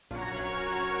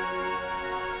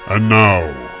And now,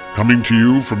 coming to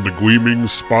you from the gleaming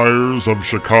spires of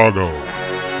Chicago,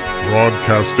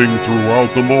 broadcasting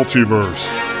throughout the multiverse,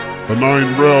 the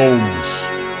 9 realms,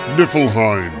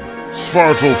 Niflheim,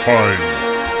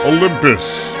 Svartalfheim,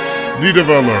 Olympus,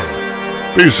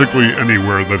 Nidavellir, basically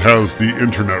anywhere that has the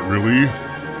internet, really,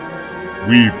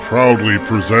 we proudly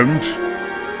present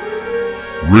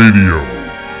Radio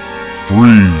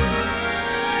Free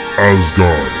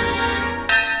Asgard.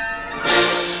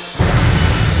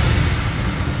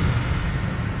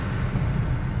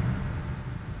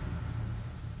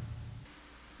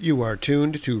 You are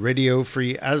tuned to Radio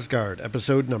Free Asgard,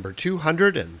 episode number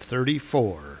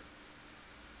 234.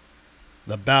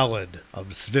 The Ballad of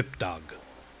Svipdag.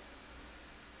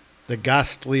 The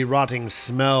ghastly rotting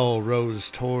smell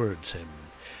rose towards him.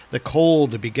 The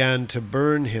cold began to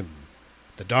burn him.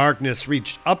 The darkness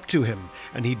reached up to him,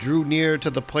 and he drew near to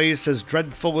the place as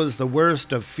dreadful as the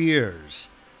worst of fears,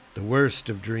 the worst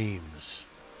of dreams.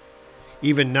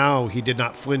 Even now he did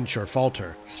not flinch or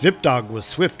falter. Svipdag was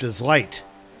swift as light.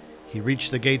 He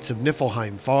reached the gates of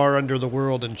Niflheim, far under the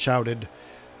world, and shouted,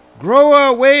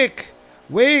 "Groa, wake!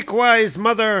 Wake, wise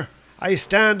mother! I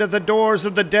stand at the doors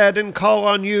of the dead and call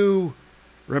on you.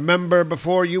 Remember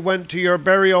before you went to your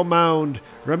burial mound.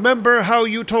 Remember how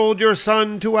you told your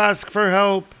son to ask for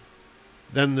help."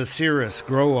 Then the seeress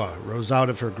Groa rose out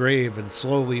of her grave and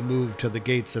slowly moved to the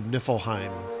gates of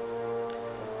Niflheim.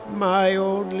 "My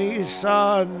only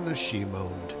son," she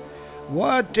moaned.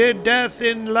 "What death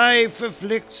in life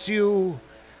afflicts you?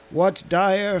 What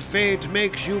dire fate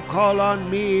makes you call on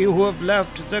me who have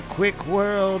left the quick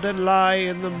world and lie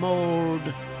in the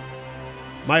mold?"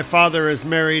 "My father has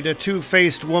married a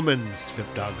two-faced woman,"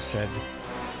 Svipdag said.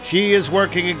 "She is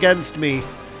working against me.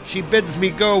 She bids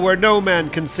me go where no man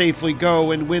can safely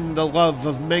go and win the love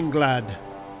of Menglad."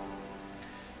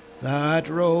 "That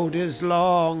road is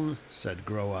long," said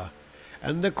Groa,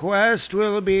 "and the quest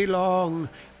will be long,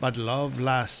 but love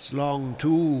lasts long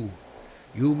too.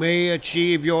 You may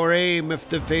achieve your aim if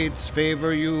the fates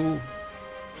favor you."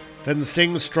 "Then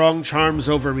sing strong charms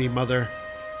over me, mother.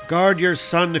 Guard your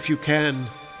son if you can.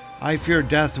 I fear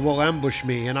death will ambush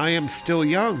me, and I am still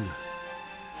young."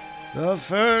 "The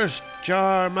first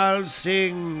charm I'll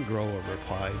sing," Groa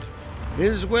replied,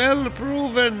 "is well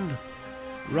proven.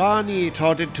 Rani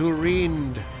taught it to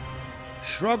Rind.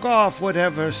 Shrug off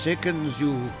whatever sickens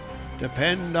you.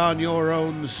 Depend on your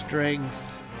own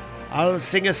strength. I'll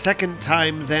sing a second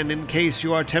time then, in case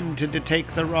you are tempted to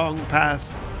take the wrong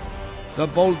path. The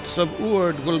bolts of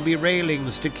Urd will be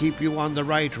railings to keep you on the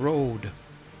right road.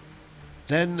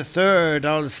 Then third,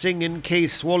 I'll sing in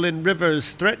case swollen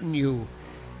rivers threaten you.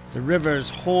 The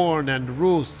rivers Horn and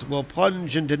Ruth will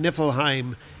plunge into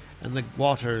Niflheim, and the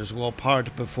waters will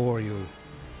part before you.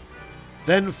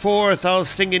 Then fourth, I'll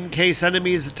sing in case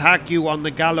enemies attack you on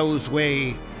the gallows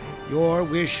way. Your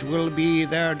wish will be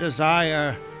their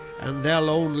desire, and they'll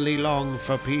only long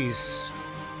for peace.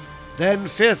 Then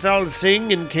fifth, I'll sing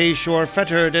in case you're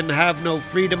fettered and have no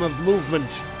freedom of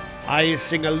movement. I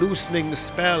sing a loosening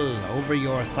spell over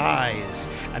your thighs,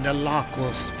 and a lock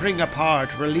will spring apart,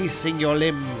 releasing your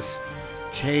limbs.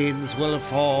 Chains will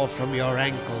fall from your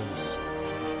ankles.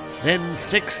 Then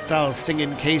sixth, I'll sing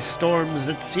in case storms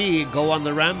at sea go on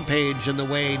the rampage in the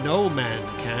way no man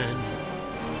can.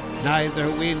 Neither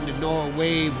wind nor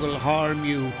wave will harm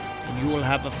you, and you will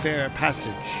have a fair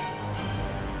passage.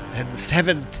 Then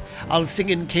seventh, I'll sing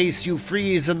in case you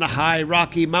freeze in the high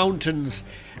rocky mountains.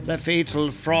 The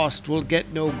fatal frost will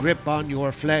get no grip on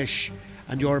your flesh,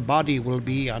 and your body will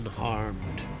be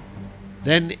unharmed.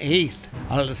 Then eighth,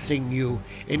 I'll sing you,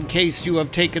 in case you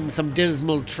have taken some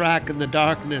dismal track in the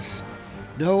darkness.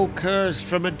 No curse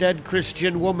from a dead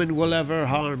Christian woman will ever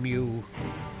harm you.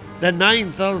 Then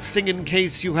ninth, I'll sing in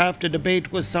case you have to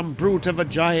debate with some brute of a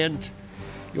giant.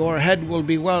 Your head will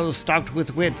be well stocked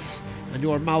with wits, and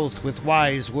your mouth with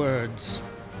wise words.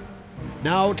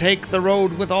 Now take the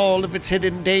road with all of its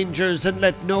hidden dangers, and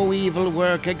let no evil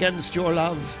work against your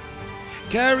love.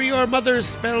 Carry your mother's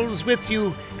spells with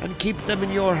you, and keep them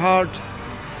in your heart.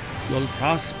 You'll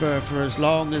prosper for as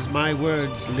long as my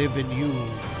words live in you."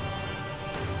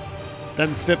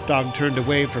 Then Svipdag turned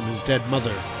away from his dead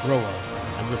mother, Groa,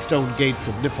 and the stone gates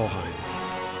of Niflheim.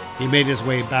 He made his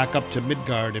way back up to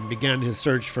Midgard and began his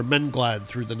search for Menglad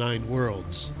through the 9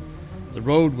 worlds. The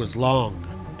road was long,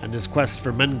 and his quest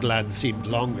for Menglad seemed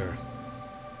longer.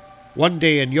 One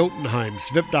day in Jotunheim,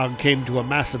 Svipdag came to a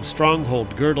massive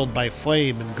stronghold girdled by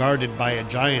flame and guarded by a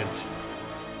giant.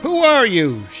 "Who are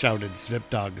you?" shouted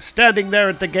Svipdag, "standing there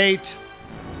at the gate?"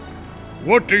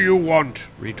 "What do you want?"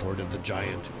 retorted the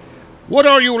giant. "What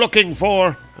are you looking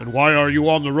for? And why are you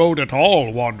on the road at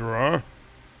all, wanderer?"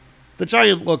 The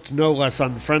giant looked no less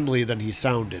unfriendly than he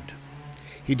sounded.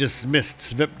 He dismissed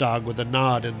Svipdag with a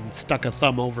nod and stuck a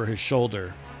thumb over his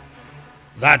shoulder.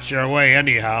 "That's your way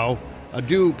anyhow. A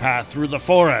due path through the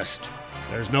forest.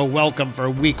 There's no welcome for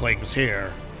weaklings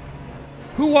here."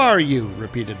 "Who are you?"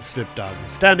 repeated Svipdag,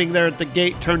 standing there at the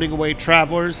gate turning away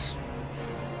travelers.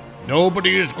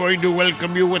 "Nobody is going to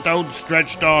welcome you with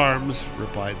outstretched arms,"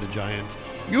 replied the giant.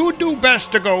 "You do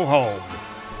best to go home.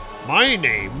 My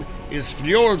name is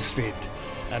Fjolsvid,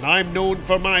 and I'm known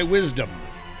for my wisdom.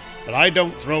 But I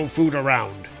don't throw food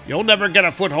around. You'll never get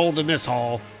a foothold in this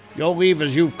hall. You'll leave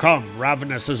as you've come,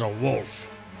 ravenous as a wolf."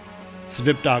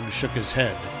 Svipdag shook his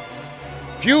head.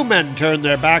 "Few men turn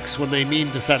their backs when they mean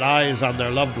to set eyes on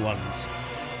their loved ones.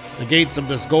 The gates of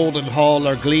this golden hall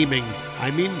are gleaming.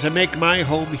 I mean to make my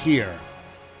home here."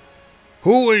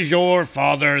 "Who is your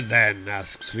father, then?"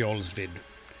 asked Fjolsvid.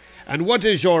 "And what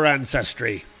is your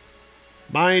ancestry?"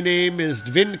 "My name is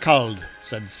Dvinkald,"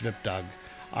 said Svipdag.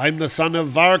 "I'm the son of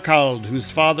Varkald, whose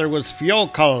father was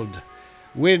Fjolkald.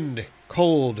 Wind,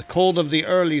 cold, cold of the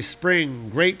early spring,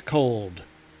 great cold.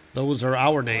 Those are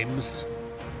our names."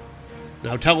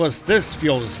 "Now tell us this,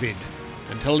 Fjolsvid,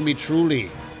 and tell me truly,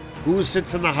 who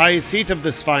sits in the high seat of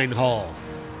this fine hall?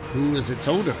 Who is its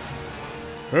owner?"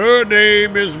 "Her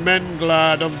name is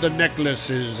Menglad of the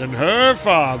Necklaces, and her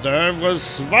father was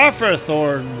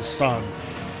Svafferthorn's son,"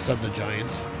 said the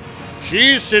giant.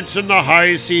 "She sits in the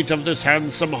high seat of this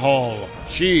handsome hall.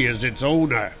 She is its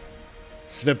owner."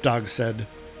 Svipdag said,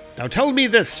 "Now tell me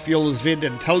this, Fjolsvid,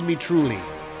 and tell me truly.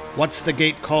 What's the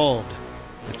gate called?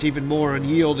 It's even more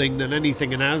unyielding than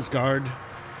anything in Asgard."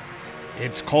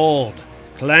 "It's called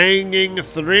Clanging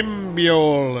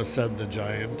Thrimbjol," said the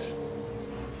giant.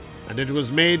 "And it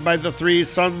was made by the 3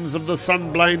 sons of the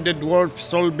sun-blinded dwarf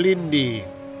Solblindi.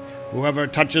 Whoever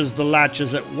touches the latch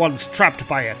is at once trapped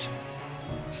by it."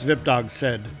 Svipdag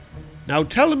said, "Now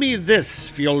tell me this,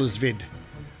 Fjolsvid.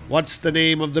 What's the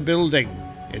name of the building?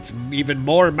 It's even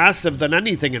more massive than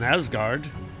anything in Asgard."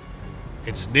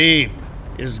 "Its name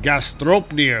is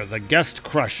Gastropnir, the Guest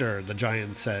Crusher," the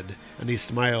giant said, and he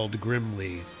smiled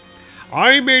grimly.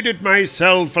 "I made it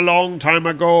myself a long time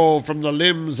ago from the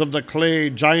limbs of the clay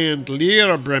giant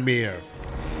Leirbremir,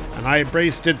 and I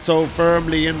braced it so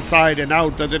firmly inside and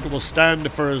out that it will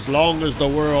stand for as long as the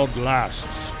world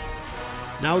lasts."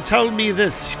 "Now tell me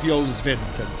this, Fjolsvid,"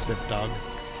 said Svipdag.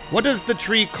 "What is the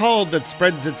tree called that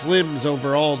spreads its limbs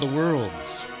over all the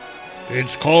worlds?"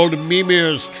 "It's called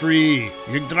Mimir's tree,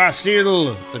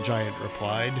 Yggdrasil," the giant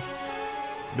replied.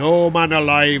 "No man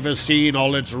alive has seen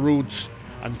all its roots,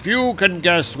 and few can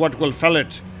guess what will fell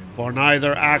it, for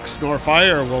neither axe nor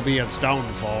fire will be its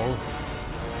downfall."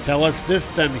 "Tell us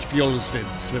this then, Fjolsvid,"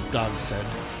 Svipdag said.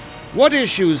 "What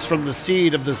issues from the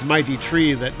seed of this mighty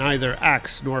tree that neither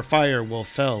axe nor fire will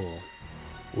fell?"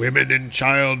 "Women in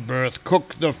childbirth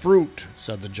cook the fruit,"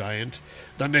 said the giant.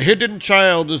 "Then the hidden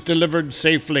child is delivered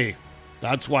safely.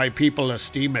 That's why people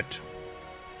esteem it."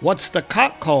 "What's the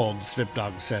cock called,"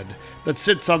 Svipdag said, "that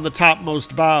sits on the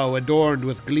topmost bough adorned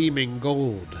with gleaming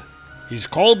gold?" "He's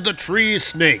called the tree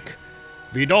snake,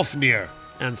 Vidofnir,"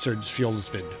 answered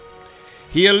Fjolsvid.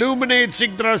 "He illuminates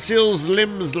Yggdrasil's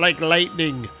limbs like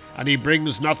lightning, and he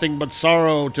brings nothing but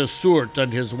sorrow to Surt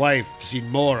and his wife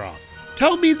Sinmora."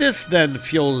 "Tell me this then,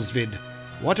 Fjolsvid.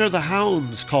 What are the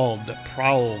hounds called that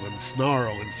prowl and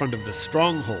snarl in front of the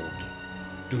stronghold?"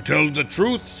 "To tell the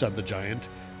truth," said the giant,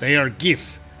 "they are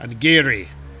Gif and Geri.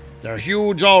 They're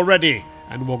huge already,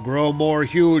 and will grow more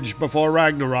huge before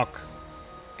Ragnarok."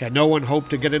 "Can no one hope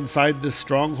to get inside this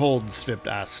stronghold?" Svip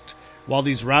asked, "while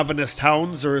these ravenous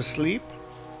hounds are asleep?"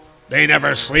 "They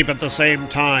never sleep at the same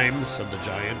time," said the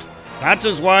giant. "That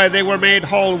is why they were made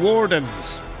hall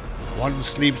wardens. One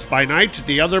sleeps by night,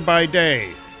 the other by day,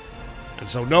 and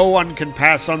so no one can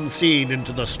pass unseen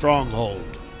into the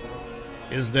stronghold."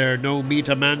 "Is there no meat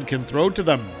a man can throw to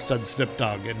them," said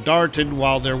Svipdag, "and dart in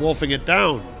while they're wolfing it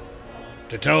down?"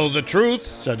 "To tell the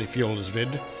truth," said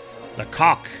Fjolsvid, "the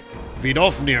cock,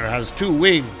 Vidofnir, has 2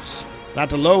 wings.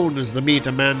 That alone is the meat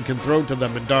a man can throw to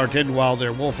them and dart in while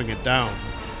they're wolfing it down."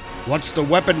 "What's the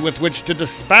weapon with which to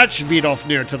dispatch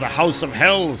Vidofnir to the house of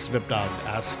hell?" Svipdag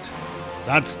asked.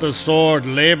 "That's the sword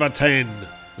Levatain,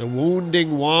 the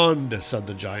wounding wand," said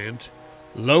the giant.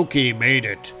 "Loki made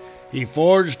it. He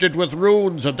forged it with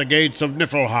runes at the gates of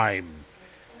Niflheim.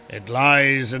 It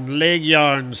lies in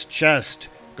Legiarn's chest,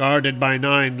 guarded by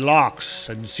 9 locks,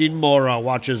 and Sinmora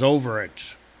watches over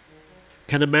it."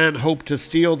 "Can a man hope to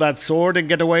steal that sword and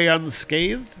get away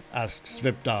unscathed?" asked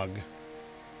Svipdag.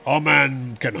 "A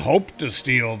man can hope to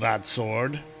steal that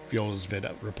sword," Fjolsvid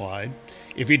replied,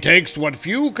 "if he takes what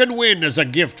few can win as a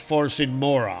gift for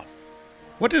Sinmora."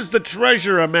 "What is the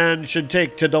treasure a man should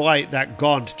take to delight that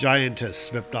gaunt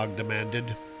giantess?" Svipdag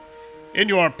demanded. "In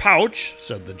your pouch,"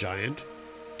 said the giant,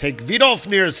 "take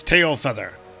Vidolfnir's tail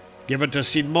feather. Give it to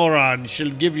Sinmora, and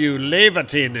she'll give you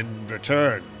Levatin in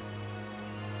return."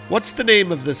 "What's the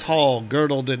name of this hall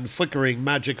girdled in flickering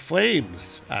magic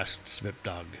flames?" asked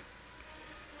Svipdag.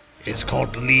 "It's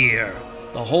called Lear,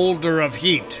 the holder of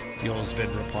heat,"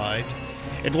 Fjolsvid replied.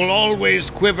 "It will always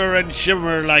quiver and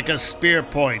shimmer like a spear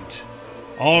point.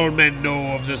 All men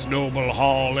know of this noble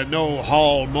hall, and no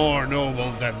hall more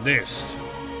noble than this."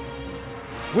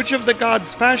 "Which of the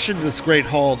gods fashioned this great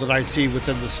hall that I see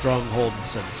within the stronghold?"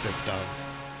 said Svipdag.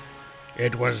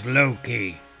 "It was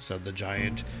Loki," said the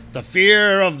giant, "the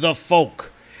fear of the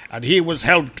folk, and he was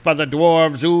helped by the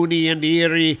dwarves Uni and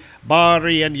Iri,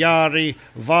 Bari and Yari,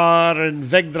 Var and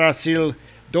Vegdrasil,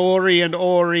 Dori and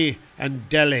Ori, and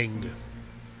Delling."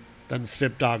 Then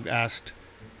Svipdag asked,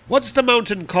 "What's the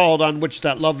mountain called on which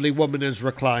that lovely woman is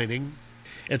reclining?"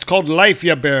 "It's called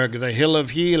Leifjaberg, the Hill of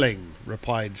Healing,"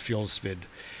 replied Fjolsvid,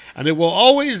 "and it will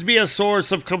always be a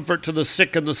source of comfort to the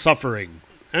sick and the suffering.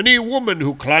 Any woman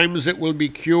who climbs it will be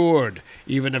cured,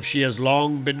 even if she has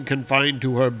long been confined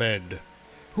to her bed."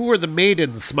 "Who are the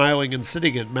maidens smiling and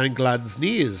sitting at Menglad's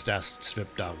knees?" asked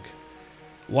Svipdag.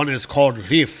 "One is called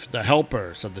Lif, the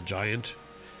helper," said the giant.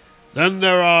 "Then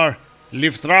there are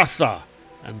Lifdrasa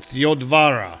and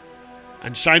Theodvara,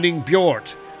 and Shining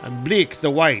Bjort, and Bleak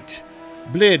the White,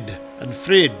 Blid and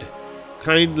Frid,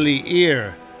 Kindly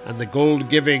Ear, and the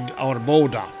gold-giving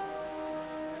Arboda."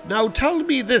 "Now tell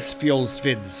me this,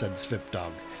 Fjolsvid," said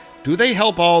Svipdag. "Do they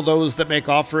help all those that make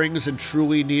offerings and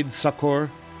truly need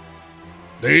succor?"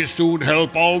 "They soon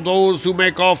help all those who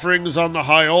make offerings on the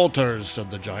high altars," said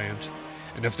the giant.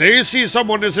 "And if they see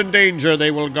someone is in danger,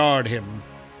 they will guard him."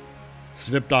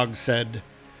 Svipdag said,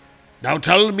 "Now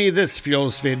tell me this,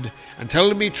 Fjolsvid, and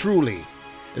tell me truly.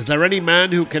 Is there any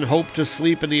man who can hope to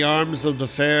sleep in the arms of the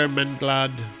fair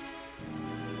Menglad?"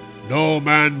 "No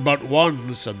man but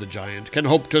one," said the giant, "can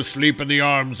hope to sleep in the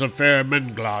arms of fair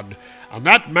Menglad, and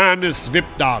that man is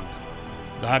Svipdag.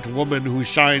 That woman who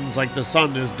shines like the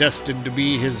sun is destined to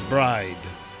be his bride."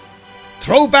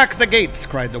 "Throw back the gates,"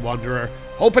 cried the wanderer.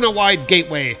 "Open a wide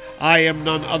gateway. I am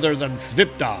none other than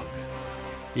Svipdag."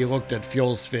 He looked at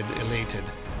Fjolsvid, elated.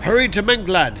 "Hurry to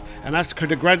Menglad, and ask her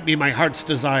to grant me my heart's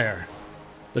desire."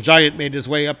 The giant made his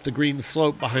way up the green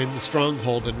slope behind the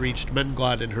stronghold and reached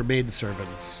Menglad and her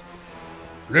maidservants.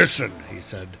 "Listen," he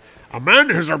said. "A man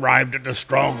has arrived at the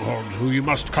stronghold who you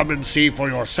must come and see for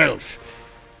yourself.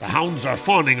 The hounds are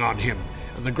fawning on him,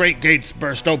 and the great gates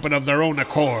burst open of their own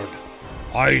accord.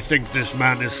 I think this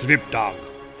man is Svipdag."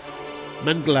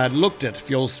 Menglad looked at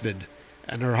Fjolsvid,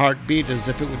 and her heart beat as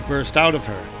if it would burst out of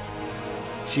her.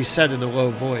 She said in a low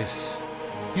voice,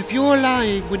 "If you're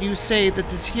lying when you say that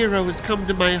this hero has come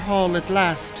to my hall at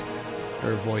last,"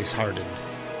 her voice hardened,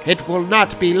 "it will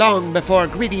not be long before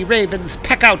greedy ravens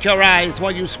peck out your eyes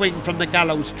while you swing from the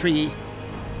gallows tree."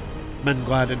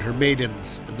 Menglad and her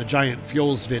maidens and the giant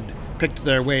Fjolsvid picked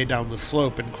their way down the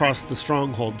slope and crossed the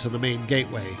stronghold to the main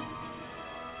gateway.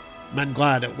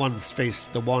 Menglad at once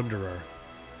faced the wanderer.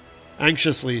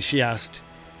 Anxiously she asked,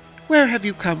 "Where have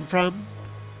you come from?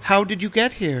 How did you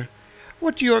get here?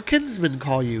 What do your kinsmen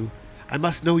call you? I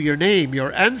must know your name,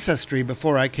 your ancestry,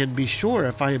 before I can be sure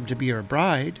if I am to be your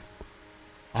bride."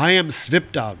 "I am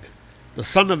Svipdag, the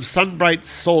son of Sunbright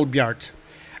Solbjart,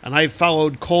 and I've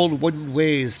followed cold wooden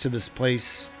ways to this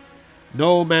place.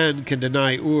 No man can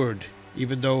deny Urd,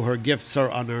 even though her gifts are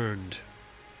unearned."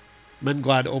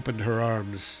 Menglad opened her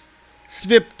arms.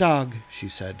 "Svipdag," she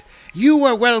said, "you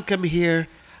are welcome here.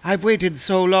 I've waited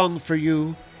so long for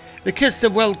you. The kiss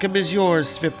of welcome is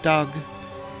yours, Svipdag."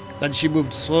 Then she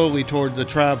moved slowly toward the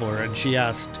traveler, and she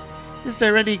asked, "Is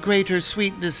there any greater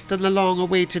sweetness than the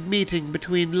long-awaited meeting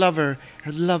between lover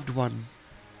and loved one?"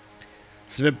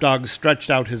 Svipdag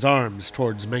stretched out his arms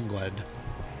towards Menglad.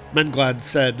 Menglad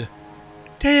said,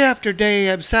 "Day after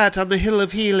day I've sat on the Hill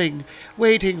of Healing,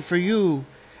 waiting for you,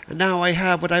 and now I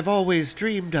have what I've always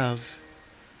dreamed of."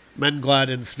 Menglad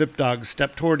and Svipdag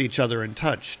stepped toward each other and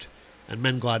touched, and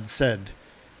Menglad said,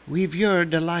 "We've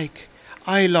yearned alike.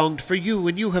 I longed for you,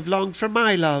 and you have longed for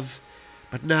my love.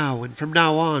 But now, and from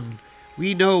now on,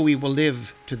 we know we will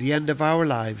live to the end of our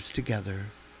lives together."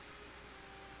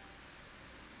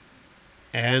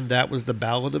 And that was the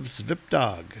Ballad of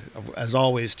Svipdag, as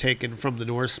always taken from the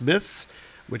Norse myths,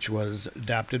 which was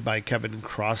adapted by Kevin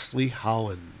Crossley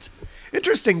Holland.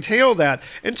 Interesting tale, that.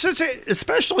 And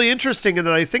especially interesting in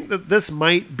that I think that this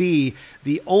might be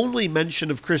the only mention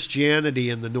of Christianity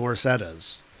in the Norse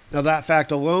Eddas. Now, that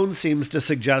fact alone seems to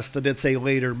suggest that it's a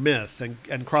later myth,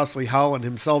 and Crossley Holland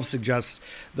himself suggests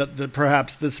that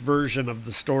perhaps this version of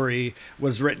the story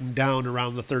was written down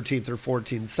around the 13th or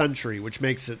 14th century, which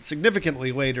makes it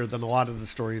significantly later than a lot of the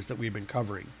stories that we've been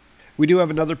covering. We do have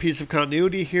another piece of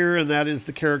continuity here, and that is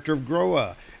the character of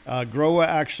Groa. Groa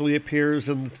actually appears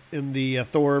in the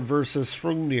Thor versus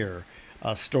Hrungnir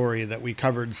story that we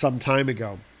covered some time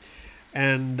ago.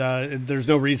 And there's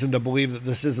no reason to believe that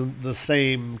this isn't the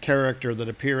same character that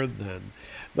appeared then.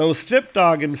 Though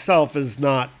Svipdag himself is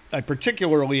not a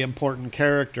particularly important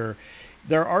character,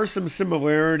 there are some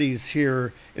similarities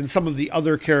here in some of the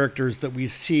other characters that we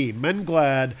see.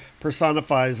 Menglad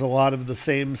personifies a lot of the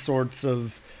same sorts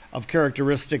of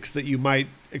characteristics that you might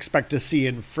expect to see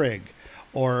in Frigg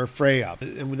or Freya.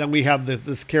 And then we have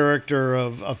this character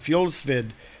of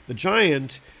Fjolsvid, the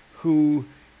giant, who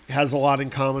has a lot in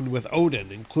common with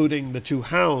Odin, including the two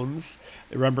hounds.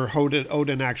 Remember,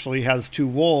 Odin actually has two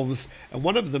wolves, and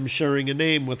one of them sharing a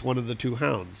name with one of the two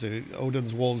hounds.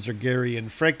 Odin's wolves are Geri and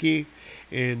Freki,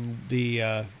 and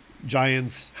the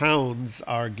giant's hounds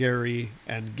are Geri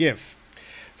and Gif.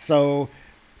 So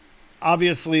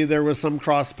obviously there was some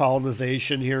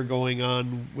cross-pollination here going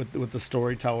on with the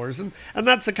storytellers, and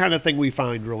that's the kind of thing we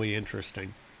find really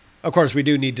interesting. Of course, we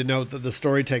do need to note that the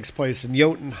story takes place in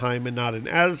Jotunheim and not in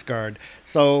Asgard.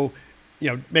 So,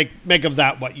 make of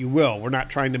that what you will. We're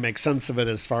not trying to make sense of it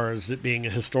as far as it being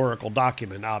a historical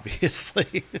document,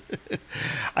 obviously.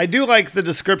 I do like the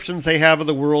descriptions they have of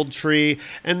the world tree,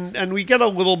 and we get a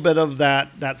little bit of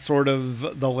that sort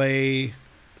of the lay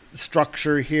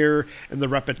structure here, and the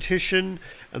repetition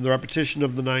of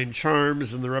the 9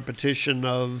 charms, and the repetition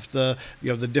of the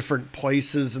different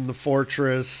places in the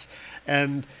fortress.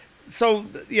 And so,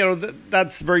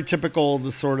 that's very typical of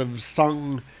the sort of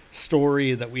sung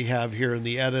story that we have here in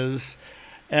the Eddas.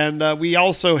 And we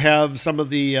also have some of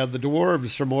the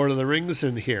dwarves from Lord of the Rings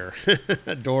in here.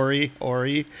 Dori,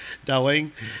 Ori,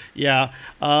 Delling. Yeah,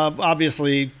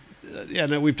 obviously,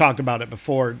 and we've talked about it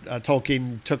before,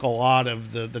 Tolkien took a lot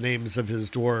of the names of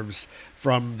his dwarves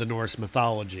from the Norse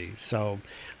mythology. So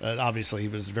obviously he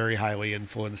was very highly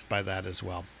influenced by that as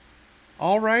well.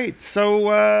 All right, so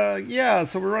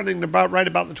so we're running right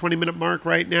about the 20-minute mark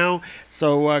right now.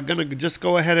 So going to just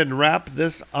go ahead and wrap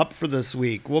this up for this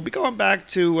week. We'll be going back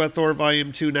to Thor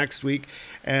Volume 2 next week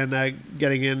and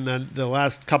getting in the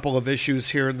last couple of issues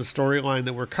here in the storyline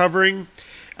that we're covering,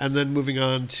 and then moving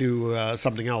on to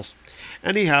something else.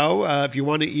 Anyhow, if you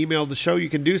want to email the show, you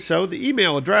can do so. The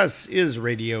email address is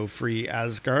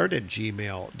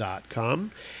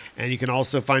radiofreeasgard@gmail.com. And you can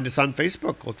also find us on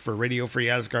Facebook. Look for Radio Free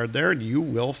Asgard there, and you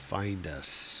will find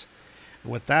us.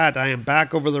 And with that, I am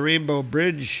back over the Rainbow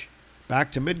Bridge,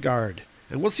 back to Midgard.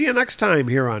 And we'll see you next time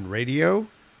here on Radio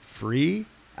Free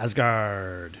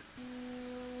Asgard.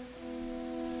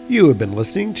 You have been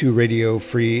listening to Radio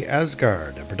Free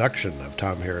Asgard, a production of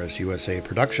Tom Harris USA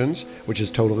Productions, which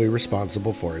is totally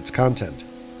responsible for its content.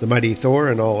 The Mighty Thor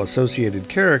and all associated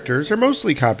characters are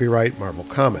mostly copyright Marvel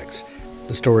Comics.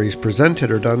 The stories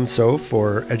presented are done so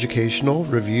for educational,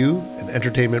 review, and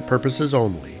entertainment purposes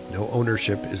only. No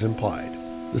ownership is implied.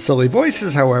 The silly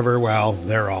voices, however, well,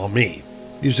 they're all me.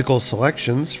 Musical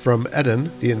selections from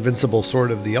Eddan, the Invincible Sword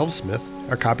of the Elfsmith,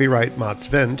 are copyright Mats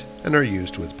Wendt and are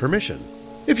used with permission.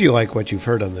 If you like what you've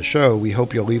heard on the show, we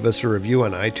hope you'll leave us a review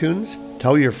on iTunes,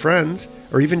 tell your friends,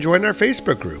 or even join our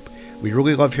Facebook group. We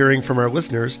really love hearing from our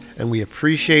listeners, and we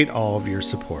appreciate all of your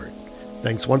support.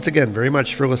 Thanks once again very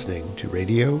much for listening to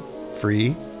Radio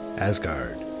Free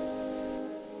Asgard.